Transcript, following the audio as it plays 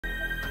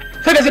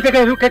sai ka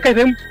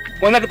kai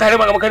wannan ka tare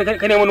ba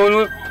ka ne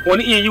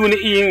wani iya yi wani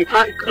iya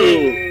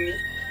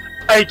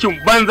aikin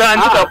banza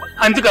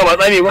an jika ba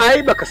tsame ba.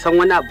 Ai baka san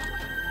wani abu.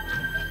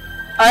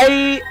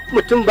 Ai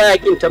mutum baya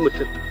kinta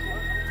mutum.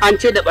 An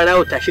ce da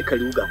barawo tashi ka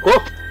ruga ko?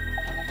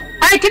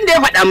 Ai tun da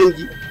ya faɗa mun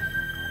ji.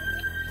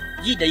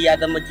 Ji da ya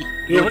zama ji.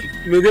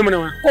 Me zai mana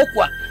ma? Ko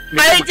kuwa?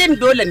 Ai jin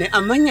dole ne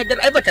amma yadda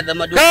ai bata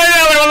zama dole. Kai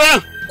ya barba.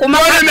 Kuma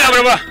kai ne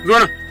barba. Zo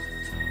nan.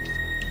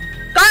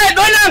 Kai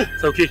dole.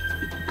 Sauke.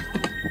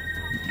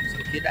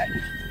 Sauke da Ali.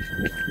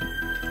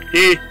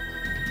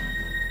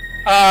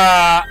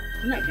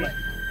 Ina zuwa.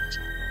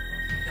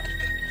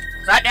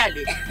 Saɗe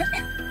Ali.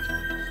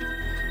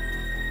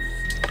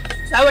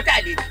 Sa wata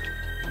Ali.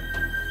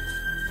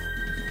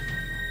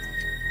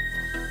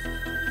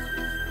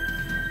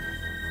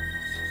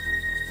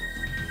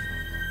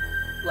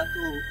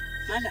 Wato,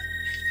 malam.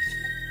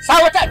 Sa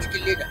wata a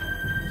cikin leda.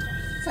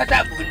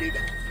 Sata a buhun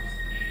leda.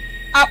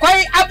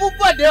 Akwai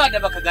abubuwa da yawa da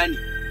baka gane.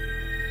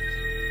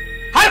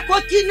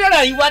 Harkoki na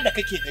rayuwa da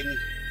kake gani.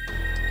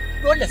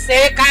 Dole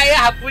sai ka yi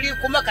haƙuri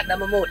kuma ka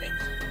dama mawaɗai.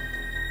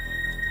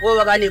 Ko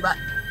ba gane ba?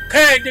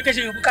 Kai da ka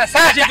shiga ka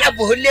sa a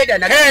buhun leda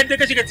na. Kai da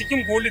ka shiga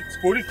cikin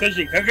police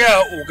station ka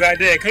ga oga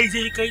da kai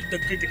sai kai da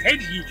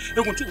shi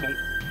ya kunci uban.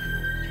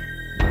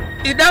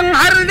 Idan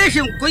har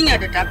rashin kunya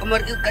da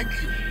takamar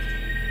iskanci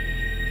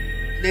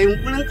da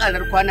yunkurin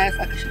karar kwana ya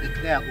saka shiga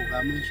gaya oga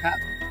mun sha.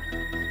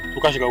 To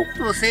ka shiga uku.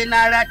 To sai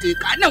na rataye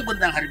ka nan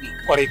gunzan harbi.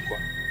 Kwarai kuwa.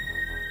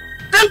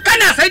 Dan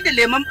kana sai da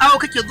lemon bawo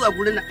kake zuwa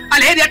gurin nan.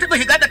 Alheri ya taba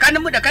shiga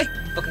tsakaninmu da kai.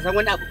 Baka san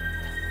wani abu.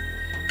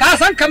 Ka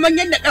san kaman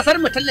yadda kasar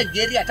mu ta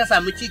Najeriya ta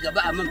samu ci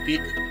gaba a man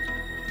fetur.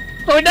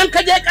 To idan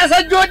ka je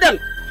kasar Jordan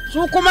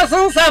su kuma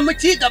sun samu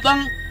ci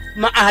gaban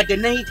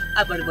ma'adanai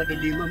a barba da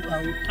lemon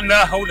bawo.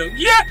 Na haula.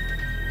 Ya.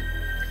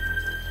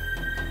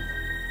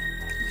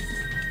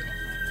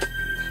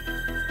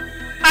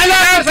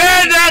 Ala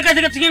sai da ka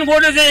shiga cikin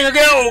bodo zai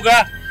ga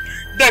oga.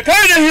 Da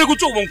kai da shi ku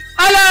ci uban.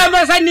 Ala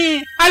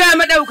masani, ala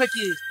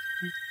madaukaki.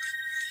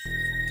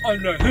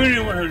 Allah hiri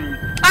wani.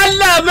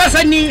 Allah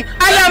masani,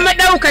 Allah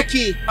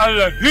madaukaki.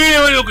 Allah hiri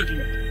wani lokaci.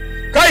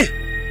 Kai,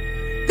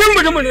 tun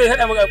mutumin da ya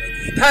haɗa maka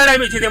tara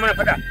mai ce zai mana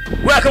faɗa.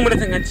 Wai akan mu da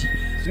tanganci.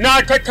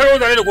 Na tattaro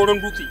zare da goron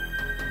dutse.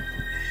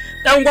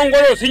 Ɗan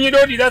gwangwaro sun yi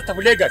dodi za su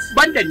tafi Lagos.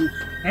 Banda ni.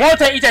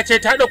 Motar itace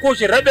ta ɗauko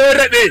shi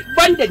rabe-rabe.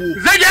 Banda ni.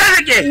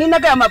 Zage-zage. Ni na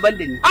gaya ma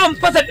banda ni. An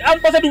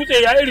fasa dutse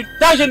ya irin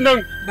tashin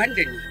nan.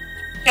 Banda ni.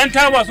 'Yan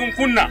taba sun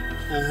kunna.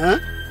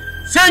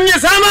 Sun yi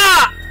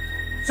sama.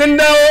 Sun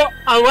dawo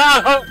a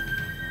waha.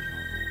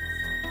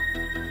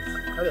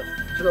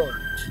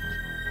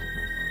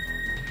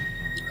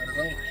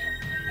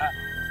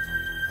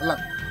 Allah.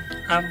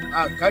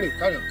 Kare.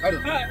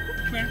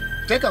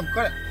 Take him,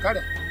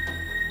 kare.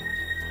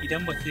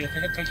 Idan ba sai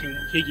ka kashe mu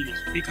shege ne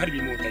sai ka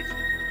harbe mu wallahi.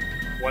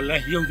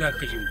 Wallahi yau za ka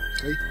kashe mu.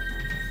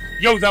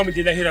 Yau za mu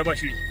je lahira ba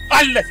shiri.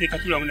 Allah sai ka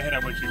tura mu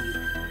lahira ba shiri.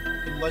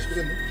 Ba shi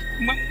kudin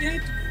ne?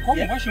 Ko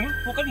mu bashi ma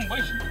ko kar mu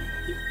bashi.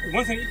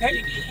 Uban sa ne ka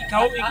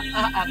kawo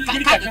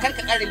girka ka. Kar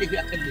ka kare lafi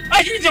akan lafi. A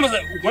shi ce masa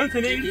uban sa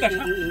ne girka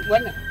ka.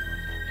 Wannan.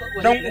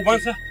 Dan uban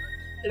sa.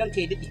 Ranka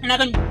ya dade. Ina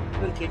gani.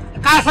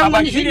 Ka san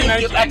wani shi ne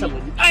ke bata mu.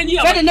 Ai ni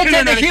Kada na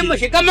ce da shi mu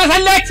shiga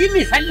masallaci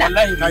mi sallah.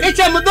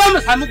 Yace mu zo mu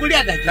samu guri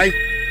a zaki. Kai.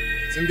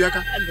 Sun biya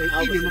ka?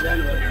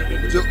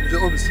 Je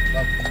ofis.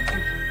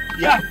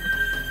 Ya.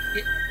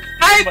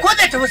 Ai ko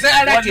da tafi sai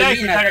an rataye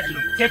ni ina.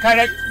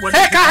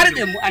 Sai ka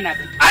harbe mu ana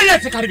gani. Allah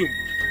sai ka harbe mu.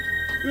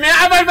 Me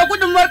abarba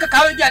gudunmuwar ka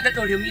kawo giya ta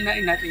daure mu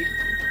ina tsaye.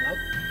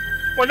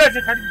 Wallahi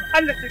sai ka harbe mu.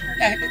 Allah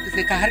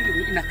sai ka harbe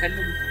mu ina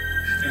kallon mu.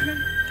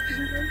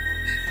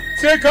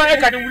 Sai ka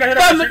aika da mu lahira.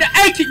 Ba mu da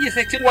aikin yi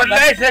sai cin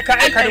wallahi sai ka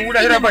aika da mu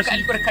lahira ba shi.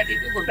 Albarka dai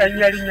dan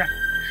yarinya.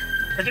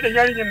 Ka ji dan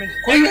yarinyar nan.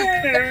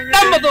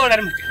 Dan mazorar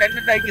mu dan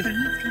da dage.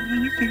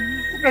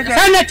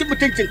 Sana ci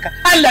mutuncinka.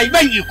 Allah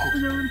ban iko.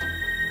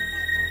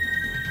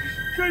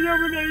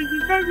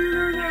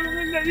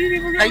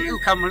 Ai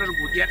kamar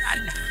godiyar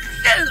Allah.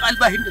 Irin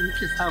albahin da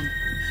muke samu.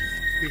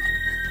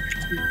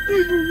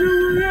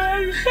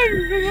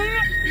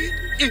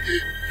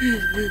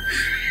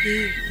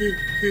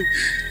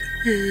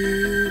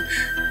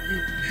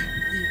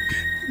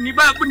 Ni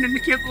ba abin da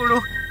nake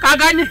tsoro. Ka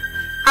gane?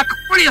 Aka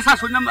kure sa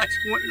sunan a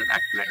cikin wannan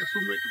ɗakina da su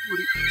mai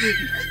tukuri.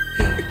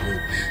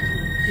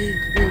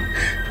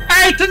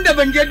 Ai tun da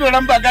ban je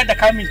doron baga da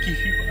kamun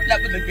kifi ba. Allah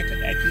ba zan je ta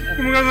ɗakin.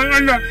 Kuma ga san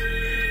Allah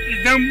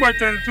idan ba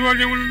ta so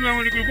ne wani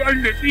zamani ko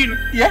an da tsino.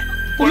 Ya?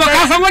 Kuma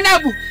ka san wani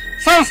abu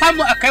san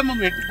samu a kai mu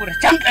mai tukuri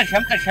can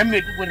ƙarshen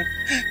mai tukuri.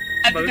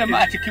 A duka mu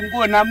a cikin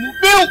gona mu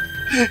biyu.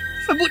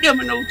 Su buɗe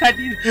mana wuta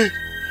dina.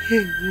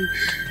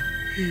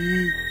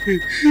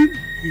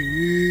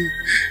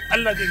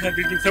 Allah zai sa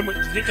jirgin sama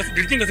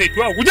jirgin ka sai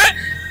tuwa a guje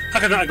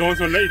haka zan a ga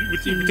wasu wallahi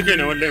ita kai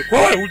na wallahi ko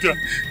ya huta.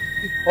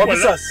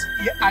 Officers.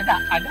 Ada.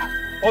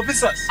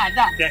 Officers.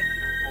 Ada.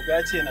 Oga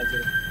ya ce yana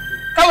jira.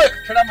 Kawai ka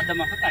kira mu da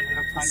masu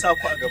ƙararren kwana. Sa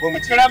ku a gaba mu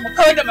ce. Kira mu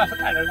kawai da masu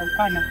ƙararren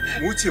kwana.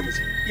 Mu ce.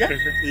 Ya?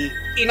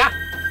 Ina?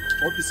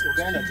 Office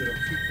oga yana jira.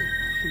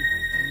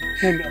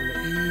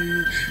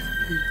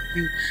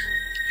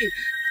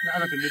 Na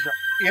Allah tambaye ka.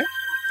 Ya?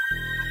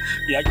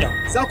 Ya kyan.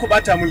 Za ku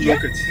bata min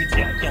lokaci.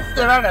 Ya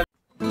kyan.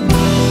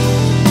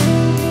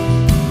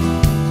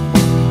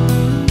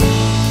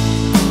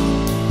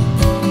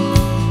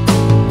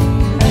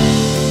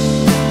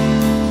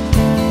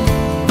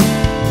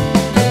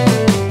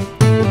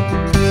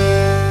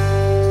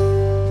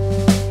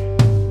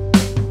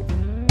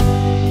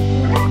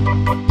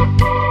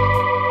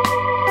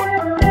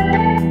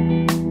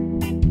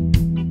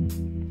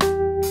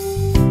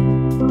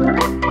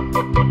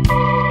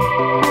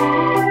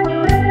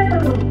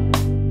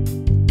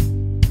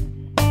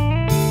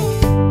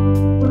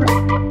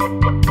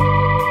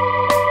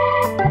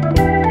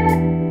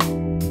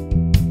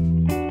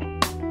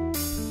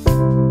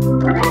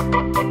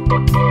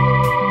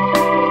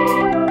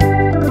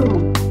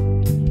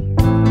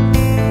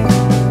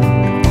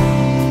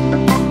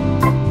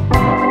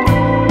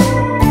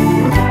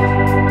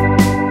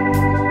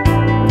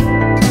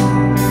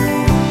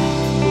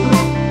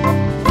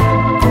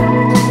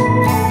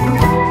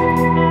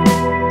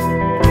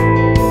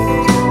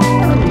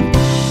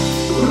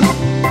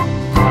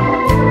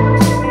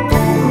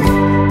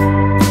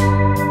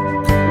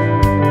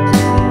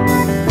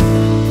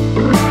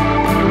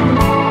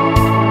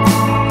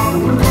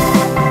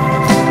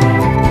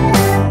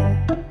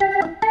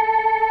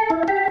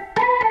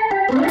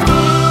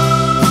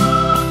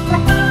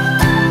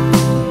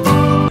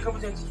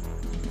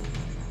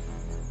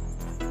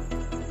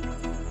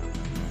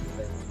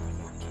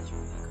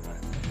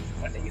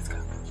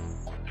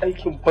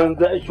 Aikin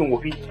banza aikin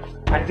wofi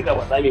an jiga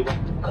ba tsame ba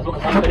ka zo ka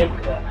samu kare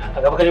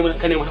a gaba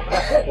kare mu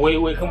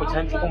wai kan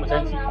mutanci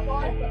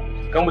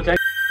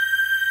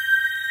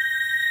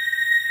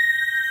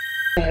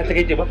ya ta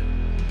gaje ba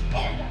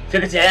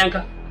sai ka ce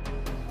yayanka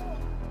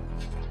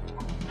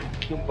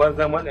kin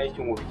banza ma da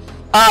aikin wofi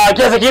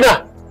ke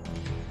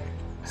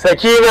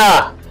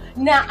sakina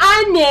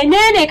na'am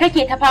menene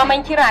kake ta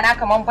faman kira na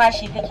kaman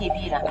bashi kake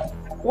bi na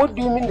what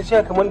do you mean da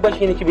cewa kaman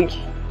bashi nake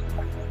binki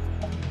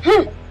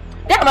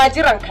dama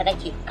jiran ka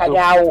nake ka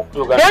dawo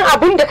dan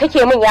abun da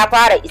kake min ya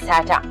fara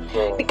isata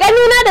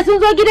kanina da sun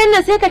zo gidan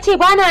nan sai ka ce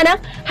bana nan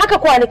haka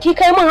kwanaki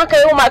kai min haka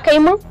yau ma kai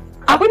min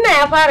abun nan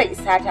ya fara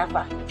isata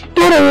fa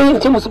dole ne in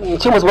ce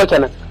musu ba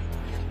kenan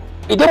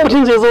idan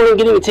mutum zai zo nan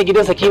gidan ya ce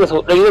gidansa kima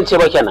sau ɗari zan ce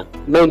ba kenan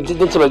nan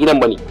zan ce ba gidan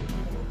bane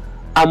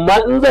amma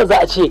in za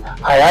a ce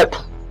hayatu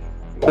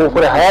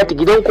kofar hayatu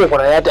gidan kofar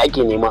hayatu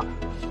ake nema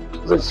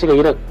zan shiga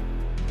gidan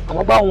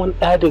amma ba wani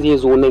ɗa da zai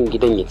zo nan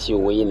gidan ya ce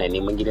wai yana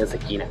neman gidan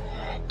sakina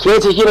ke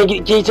ce gina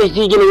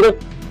gidan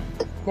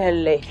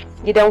lalle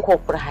gidan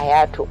kofar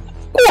hayatu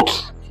good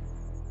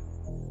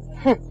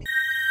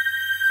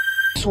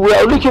so we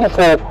are looking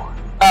for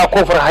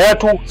kofar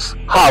hayatu's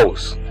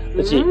house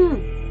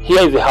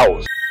here is the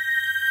house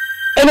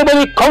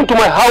anybody come to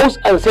my house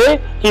and say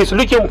he is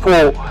looking for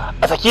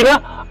a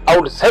sakina I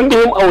would send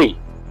him away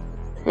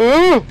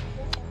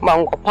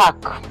Mango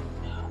Park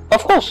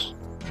of course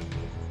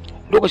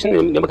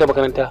lokacin da muka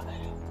makaranta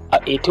a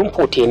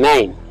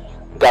 1849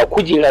 ga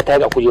kujera ta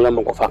ga kujerar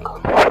Mango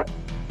Park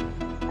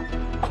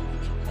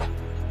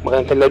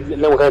makarantar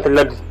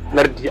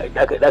lardi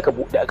aka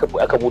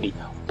bude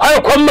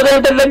farkon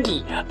makarantar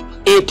lardi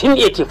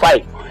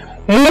 1885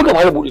 mu ka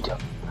fara bude ta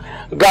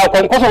ga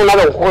kwankwason na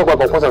ga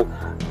kwankwason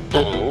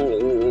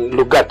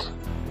lugat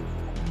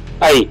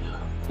ai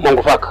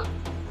Mango Park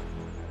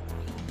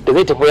da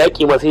zai tafi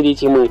yaƙi ba sai da ya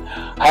ce min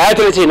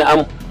hayatu ce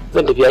na'am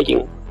zan tafi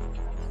yaƙin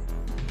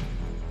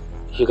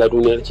shiga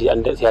duniyar ce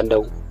sai an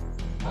dawo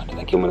da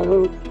kake mana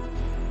zan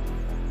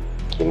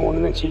ke mu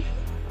wannan ce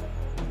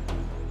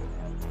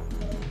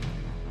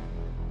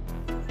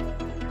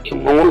in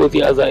mun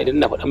wurwuzi a za idan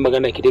na faɗan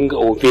magana ki dinga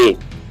ofe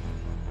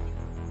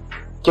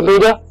kin bai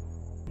da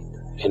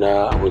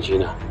ina abinci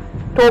na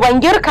to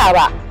ban girka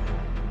ba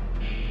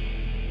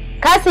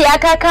ka siya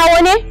ka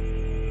kawo ne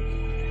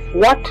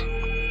what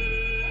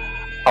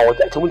a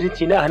wata ta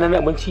mutunci na hana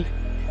abinci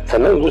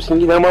sannan zo sun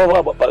gida ma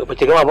ba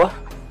ki gama ba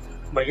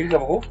ba girka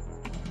ba ko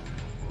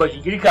ba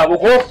ki girka ba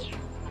ko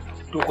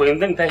to ko yanzu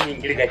zan tashi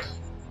in girka ki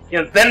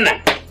yanzu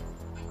nan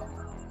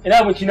ina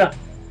abinci na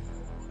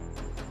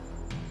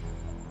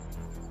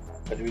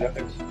ka dubi na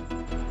kanci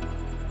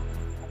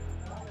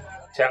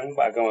can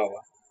ba a gama ba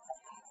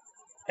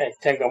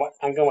can gama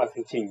an gama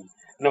sun cinye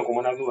nan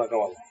kuma na zo ba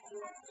gama ba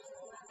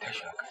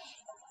tashi haka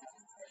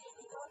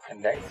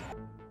Allah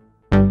ya